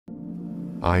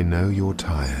I know you're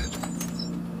tired,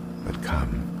 but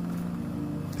come.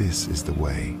 This is the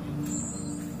way.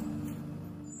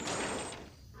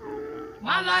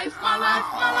 My life, my life,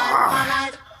 my life, my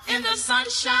life in the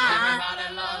sunshine.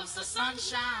 Everybody loves the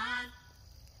sunshine.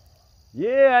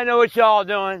 Yeah, I know what y'all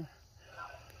doing.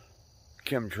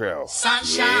 Chemtrails.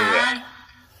 Sunshine. Yeah.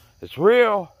 It's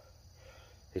real.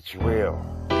 It's real.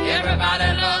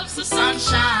 Everybody loves the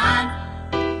sunshine.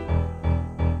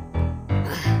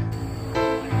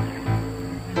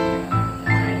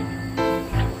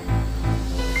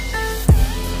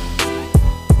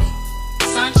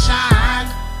 Sunshine.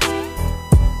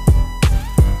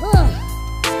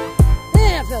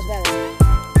 Yeah, it feels better.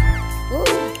 Ooh.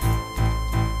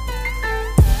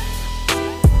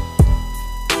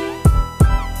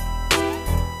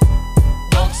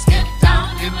 Folks get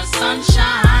down in the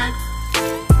sunshine.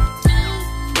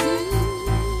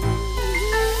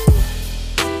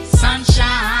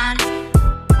 Sunshine.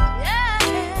 Yeah.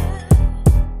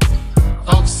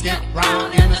 Folks get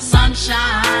round in the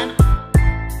sunshine.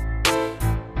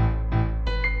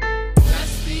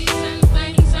 Just bees and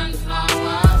things and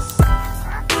flowers.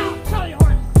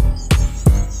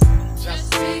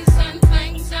 Just bees and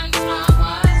things and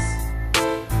flowers.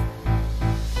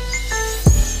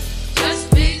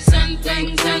 Just bees and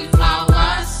things and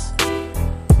flowers.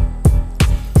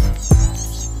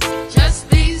 Just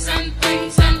bees and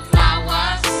things and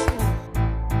flowers.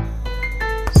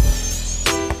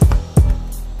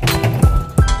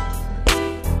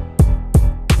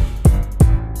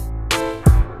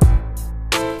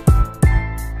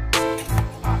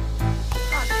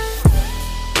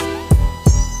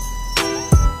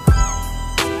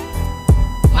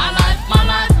 My life, my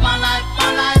life, my life,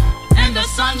 my life in the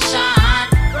sunshine.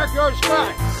 Backyard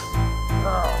spot.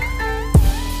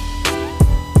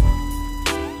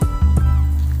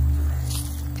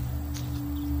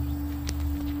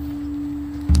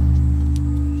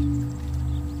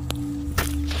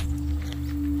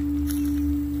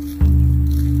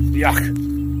 Yuck.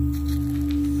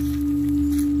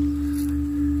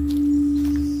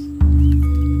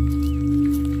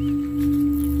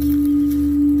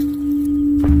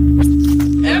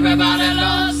 Everybody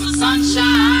loves the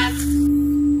sunshine.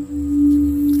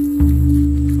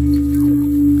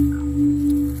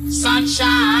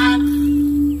 Sunshine.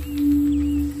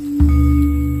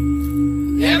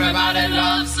 Everybody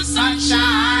loves the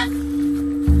sunshine.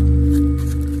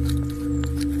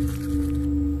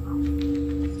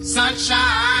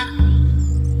 Sunshine.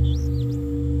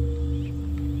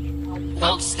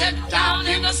 Folks get down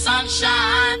in the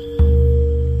sunshine.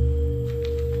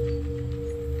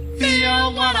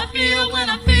 Feel what I feel when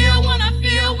I feel, when I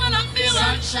feel, when I feel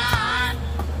sunshine.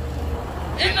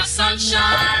 In the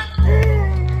sunshine.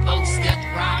 Folks get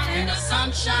round in the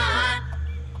sunshine.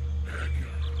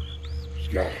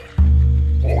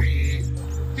 Oh, yeah.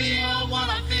 Feel what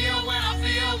I feel when I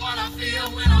feel, what I feel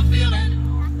when I'm feeling.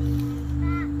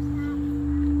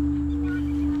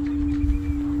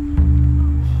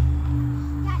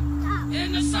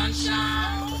 In the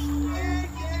sunshine.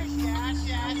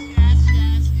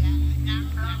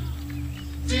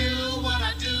 Do what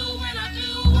I do when I do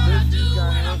what I do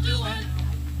when I'm doing.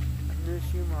 Miss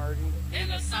you, Marty. In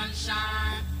the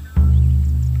sunshine.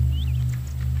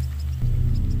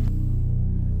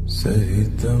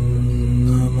 Sahitam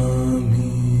namami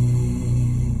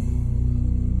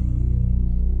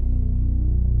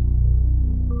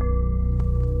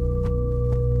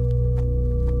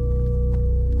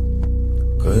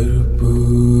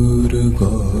Karpur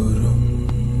garam